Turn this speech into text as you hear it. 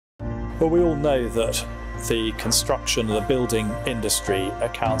Well, we all know that the construction and the building industry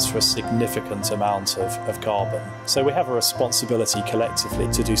accounts for a significant amount of carbon. So we have a responsibility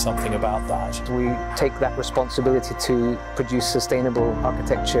collectively to do something about that. We take that responsibility to produce sustainable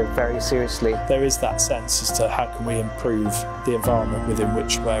architecture very seriously. There is that sense as to how can we improve the environment within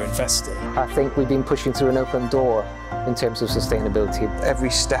which we're investing. I think we've been pushing through an open door in terms of sustainability. Every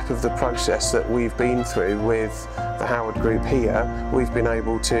step of the process that we've been through with the Howard Group here, we've been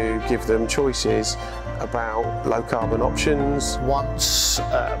able to give them choices about low carbon options. Once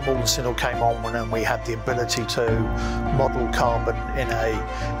Morgan Sindall came on and we had the ability to model carbon in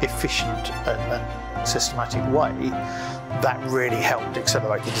an efficient and systematic way, that really helped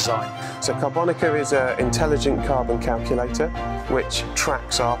accelerate the design. So Carbonica is an intelligent carbon calculator which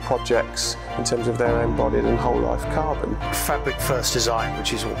tracks our projects in terms of their embodied and whole life carbon. Fabric first design,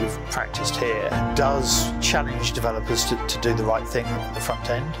 which is what we've practiced here, does challenge developers to do the right thing at the front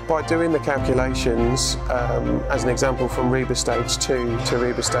end. By doing the calculations, as an example from Reba Stage 2 to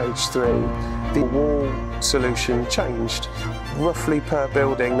Reba Stage 3, the wall solution changed. Roughly per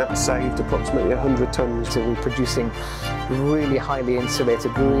building that saved approximately 100 tonnes. So we're producing really highly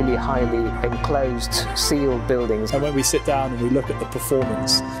insulated, really highly enclosed, sealed buildings. And when we sit down and we look at the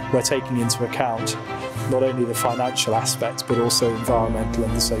performance, we're taking into account not only the financial aspects but also environmental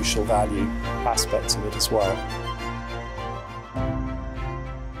and the social value aspects of it as well.